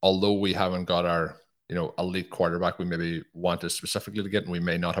who, although we haven't got our elite quarterback we maybe wanted specifically to get, and we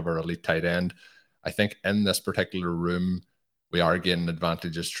may not have our elite tight end, I think in this particular room, we are getting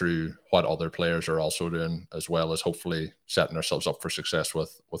advantages through what other players are also doing, as well as hopefully setting ourselves up for success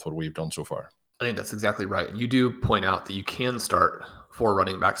with what we've done so far. I think that's exactly right. And you do point out that you can start 4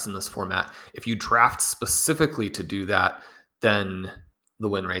 running backs in this format. If you draft specifically to do that, then the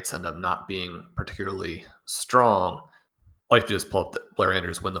win rates end up not being particularly strong. All you have to do is pull up the Blair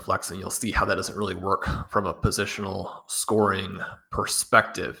Andrews Win the Flex, and you'll see how that doesn't really work from a positional scoring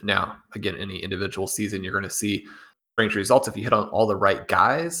perspective. Now, again, any individual season, you're going to see strange results. If you hit on all the right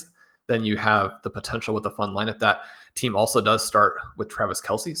guys, then you have the potential with a fun lineup. That team also does start with Travis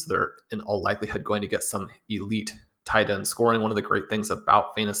Kelce, so they're in all likelihood going to get some elite tight end scoring. One of the great things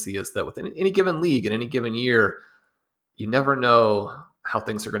about fantasy is that within any given league in any given year, you never know how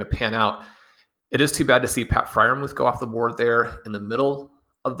things are going to pan out. It is too bad to see Pat Freiermuth go off the board there in the middle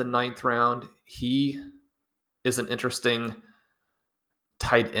of the 9th round. He is an interesting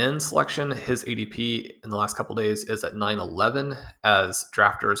tight end selection. His ADP in the last couple of days is at 9-11, as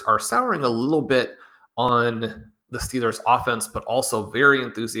drafters are souring a little bit on the Steelers offense, but also very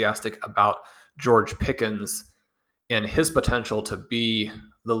enthusiastic about George Pickens and his potential to be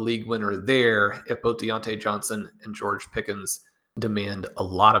the league winner there if both Deontay Johnson and George Pickens demand a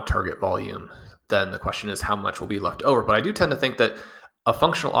lot of target volume. Then the question is how much will be left over. But I do tend to think that a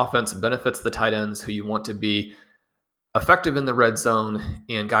functional offense benefits the tight ends who you want to be effective in the red zone,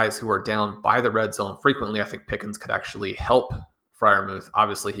 and guys who are down by the red zone frequently. I think Pickens could actually help Freiermuth.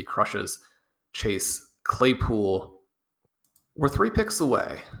 Obviously, he crushes Chase Claypool. We're 3 picks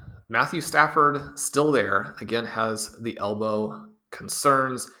away. Matthew Stafford still there. Again, has the elbow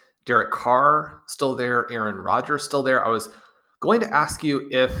concerns. Derek Carr still there. Aaron Rodgers still there. I was going to ask you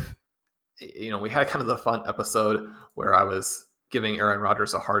if, we had kind of the fun episode where I was giving Aaron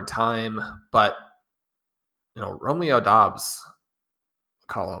Rodgers a hard time, but Romeo Doubs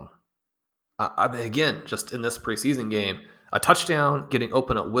column. I mean, again, just in this preseason game, a touchdown, getting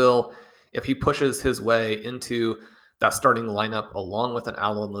open at will. If he pushes his way into that starting lineup along with an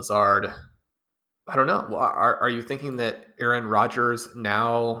Allen Lazard, I don't know. Are you thinking that Aaron Rodgers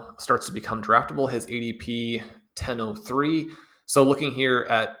now starts to become draftable? His ADP 1003. So looking here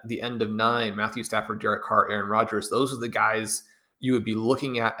at the end of 9, Matthew Stafford, Derek Carr, Aaron Rodgers, those are the guys you would be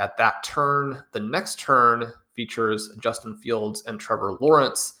looking at that turn. The next turn features Justin Fields and Trevor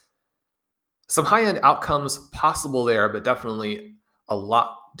Lawrence. Some high-end outcomes possible there, but definitely a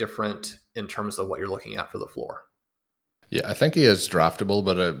lot different in terms of what you're looking at for the floor. Yeah, I think he is draftable,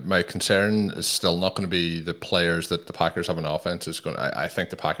 but my concern is still not going to be the players that the Packers have on offense. I think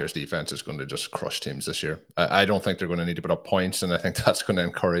the Packers defense is going to just crush teams this year. I don't think they're going to need to put up points, and I think that's going to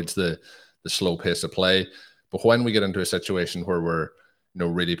encourage the slow pace of play. But when we get into a situation where we're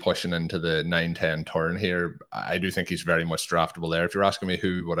really pushing into the 9-10 turn here, I do think he's very much draftable there. If you're asking me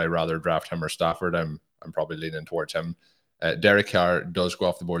who would I rather draft, him or Stafford, I'm probably leaning towards him. Derek Carr does go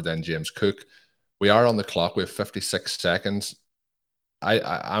off the board, then James Cook. We are on the clock. We have 56 seconds.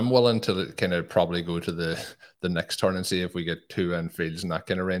 I'm willing to kind of probably go to the next turn and see if we get 2 in Fields in that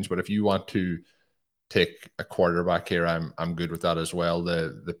kind of range. But if you want to take a quarterback here, I'm good with that as well.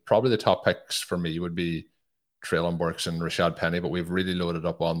 The probably the top picks for me would be Treylon Burks and Rashad Penny, but we've really loaded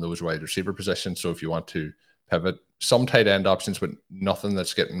up on those wide receiver positions. So if you want to pivot, some tight end options, but nothing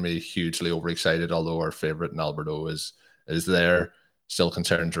that's getting me hugely overexcited, although our favorite in Alberto is there. Still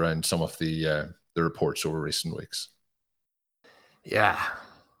concerns around some of the reports over recent weeks. Yeah.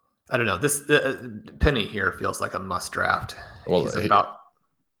 I don't know. This Penny here feels like a must draft. Well,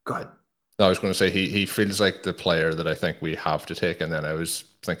 go ahead. No, I was going to say he feels like the player that I think we have to take. And then I was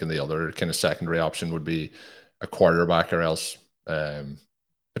thinking the other kind of secondary option would be a quarterback, or else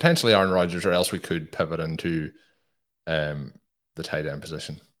potentially Aaron Rodgers, or else we could pivot into the tight end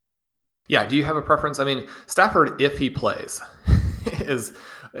position. Yeah. Do you have a preference? I mean, Stafford, if he plays, is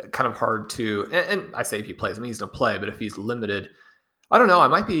kind of hard to, and I say if he plays, I mean, he's going to play, but if he's limited, I don't know. I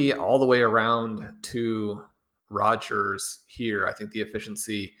might be all the way around to Rodgers here. I think the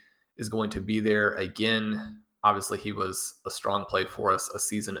efficiency is going to be there again. Obviously, he was a strong play for us a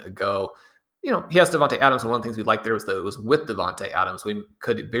season ago. He has Devontae Adams, and one of the things we liked there was that it was with Devontae Adams. We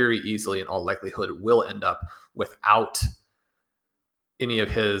could very easily, in all likelihood, will end up without any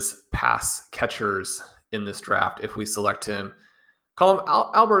of his pass catchers in this draft if we select him. Call him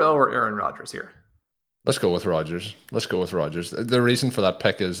Alberto or Aaron Rodgers here. Let's go with Rodgers. The reason for that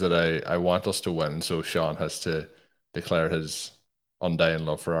pick is that I want us to win, so Sean has to declare his undying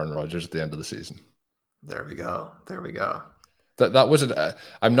love for Aaron Rodgers at the end of the season. There we go. That was it.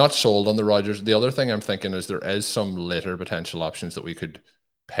 I'm not sold on the Rodgers. The other thing I'm thinking is there is some later potential options that we could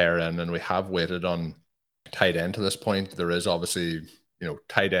pair in, and we have waited on tight end to this point. There is obviously,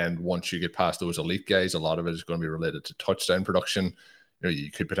 tight end, once you get past those elite guys, a lot of it is going to be related to touchdown production.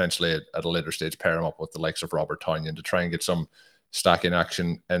 You could potentially at a later stage pair him up with the likes of Robert Tonyan to try and get some stacking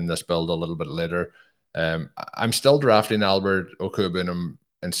action in this build a little bit later. I'm still drafting Albert Okwuegbunam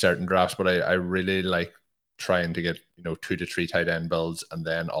in certain drafts, but I really like trying to get 2 to 3 tight end builds, and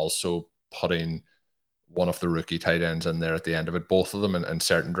then also putting one of the rookie tight ends in there at the end of it, both of them in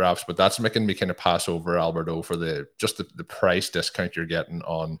certain drafts. But that's making me kind of pass over Albert O for the price discount you're getting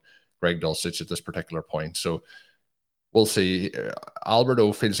on Greg Dulcich at this particular point. So we'll see. Albert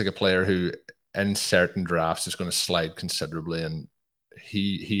O feels like a player who in certain drafts is going to slide considerably, and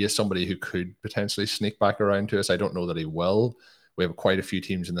he is somebody who could potentially sneak back around to us. I don't know that he will. We have quite a few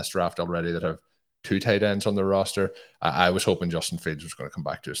teams in this draft already that have 2 tight ends on their roster. I was hoping Justin Fields was going to come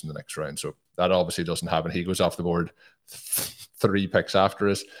back to us in the next round. So that obviously doesn't happen. He goes off the board 3 picks after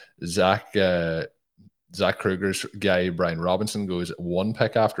us. Zach Kruger's guy, Brian Robinson, goes 1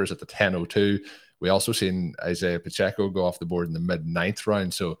 pick after us at the 10:02. We also seen Isaiah Pacheco go off the board in the mid-9th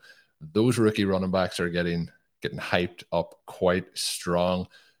round. So those rookie running backs are getting hyped up quite strong.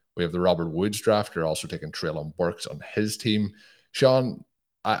 We have the Robert Woods draft. You're also taking Treylon Burks on his team. Sean,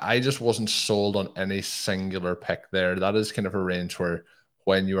 I just wasn't sold on any singular pick there. That is kind of a range where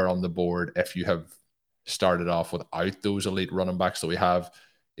when you are on the board, if you have started off without those elite running backs that we have,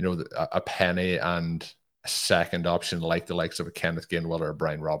 a penny and a second option like the likes of a Kenneth Gainwell or a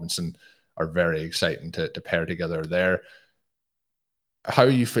Brian Robinson are very exciting to pair together there. How are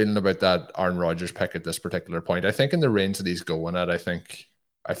you feeling about that Aaron Rodgers pick at this particular point? I think in the range that he's going at, I think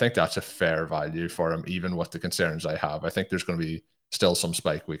that's a fair value for him, even with the concerns I have. I think there's going to be still some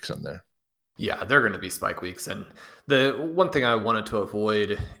spike weeks in there. Yeah, they're going to be spike weeks. And the one thing I wanted to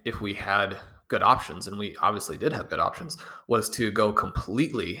avoid if we had good options, and we obviously did have good options, was to go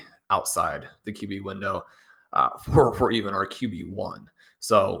completely outside the QB window for even our QB1.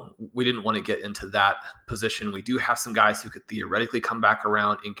 So we didn't want to get into that position. We do have some guys who could theoretically come back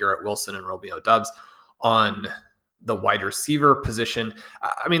around in Garrett Wilson and Romeo Doubs on the wide receiver position.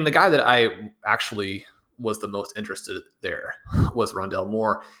 I mean, the guy that I actually was the most interested there was Rondale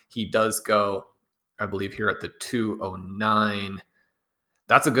Moore. He does go, I believe, here at the 209.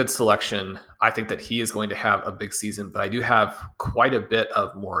 That's a good selection. I think that he is going to have a big season, but I do have quite a bit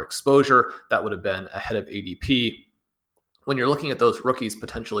of more exposure. That would have been ahead of ADP. When you're looking at those rookies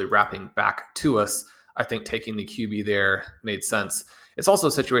potentially wrapping back to us, I think taking the QB there made sense. It's also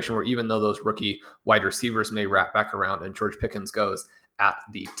a situation where even though those rookie wide receivers may wrap back around and George Pickens goes at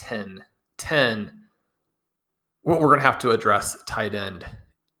the 10-10, we're going to have to address tight end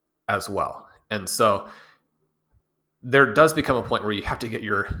as well. And so there does become a point where you have to get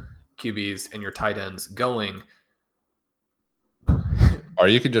your QBs and your tight ends going. Or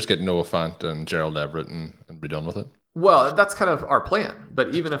you could just get Noah Fant and Gerald Everett and be done with it. Well, that's kind of our plan.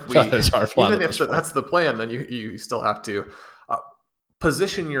 But even if that's the plan, then you still have to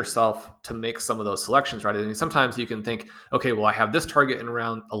position yourself to make some of those selections, right? I mean, sometimes you can think, okay, well, I have this target in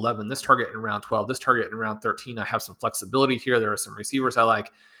round 11, this target in round 12, this target in round 13. I have some flexibility here. There are some receivers I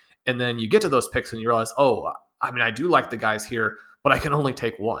like. And then you get to those picks and you realize, oh, I mean, I do like the guys here, but I can only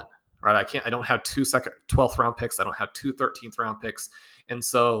take one, right? I don't have 2 12th round picks. I don't have 2 13th round picks. And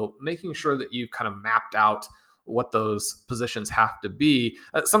so making sure that you've kind of mapped out what those positions have to be.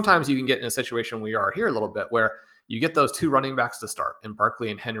 Sometimes you can get in a situation we are here a little bit where you get those 2 running backs to start in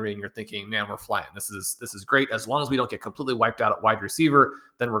Barkley and Henry, and you're thinking, man, we're flying. This is great. As long as we don't get completely wiped out at wide receiver,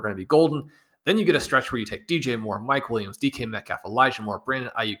 then we're going to be golden. Then you get a stretch where you take DJ Moore, Mike Williams, DK Metcalf, Elijah Moore,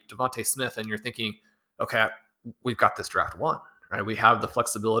 Brandon Ayuk, Devontae Smith, and you're thinking, okay, we've got this draft won, right? We have the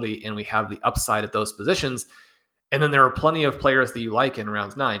flexibility and we have the upside at those positions. And then there are plenty of players that you like in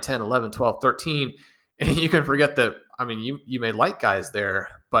rounds 9, 10, 11, 12, 13. And you can forget that, I mean, you may like guys there,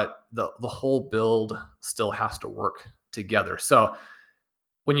 but the whole build still has to work together. So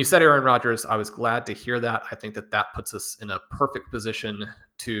when you said Aaron Rodgers, I was glad to hear that. I think that puts us in a perfect position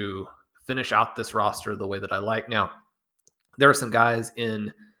to finish out this roster the way that I like. Now, there are some guys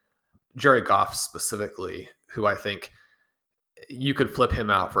in Jared Goff specifically who I think you could flip him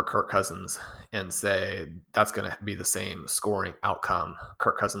out for Kirk Cousins and say that's going to be the same scoring outcome.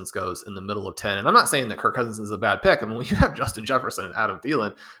 Kirk Cousins goes in the middle of 10. And I'm not saying that Kirk Cousins is a bad pick. I mean, when you have Justin Jefferson and Adam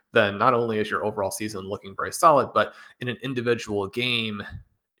Thielen, then not only is your overall season looking very solid, but in an individual game,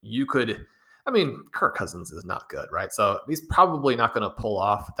 you could, I mean, Kirk Cousins is not good, right? So he's probably not going to pull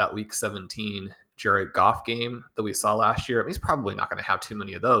off that week 17 Jared Goff game that we saw last year. I mean, he's probably not going to have too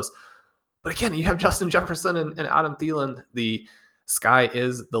many of those. But again, you have Justin Jefferson and Adam Thielen. The sky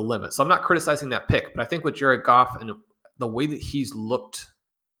is the limit. So I'm not criticizing that pick, but I think with Jared Goff and the way that he's looked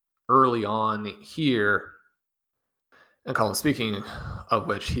early on here, and Colin, speaking of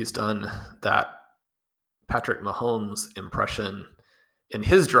which, he's done that Patrick Mahomes impression in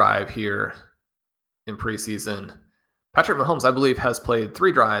his drive here in preseason. Patrick Mahomes, I believe, has played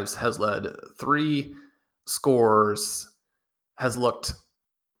 3 drives, has led 3 scores, has looked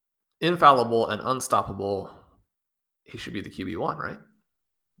infallible and unstoppable. He should be the QB1, right?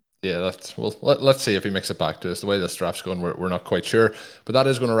 Yeah, let's see if he makes it back to us. The way this draft's going, we're not quite sure. But that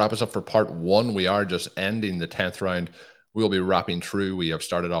is going to wrap us up for part 1. We are just ending the 10th round. We'll be wrapping through. We have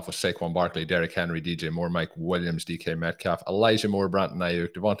started off with Saquon Barkley, Derrick Henry, DJ Moore, Mike Williams, DK Metcalf, Elijah Moore, Brandon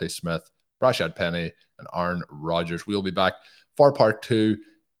Ayuk, Devontae Smith, Rashad Penny, and Aaron Rodgers. We'll be back for part 2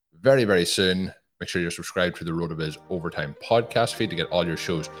 very, very soon. Make sure you're subscribed to the RotoViz Overtime podcast feed to get all your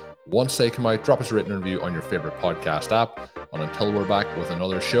shows once they come out. Drop us a written review on your favorite podcast app. And until we're back with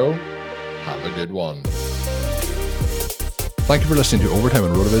another show, have a good one. Thank you for listening to Overtime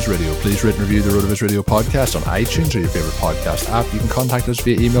on RotoViz Radio. Please rate and review the RotoViz Radio podcast on iTunes or your favorite podcast app. You can contact us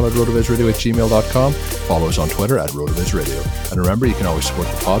via email at rotovizradio@gmail.com. Follow us on Twitter at RotoViz Radio. And remember, you can always support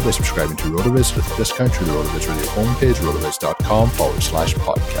the pod by subscribing to RotoViz with a discount through the RotoViz Radio homepage,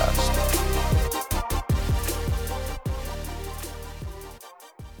 rotoviz.com/podcast.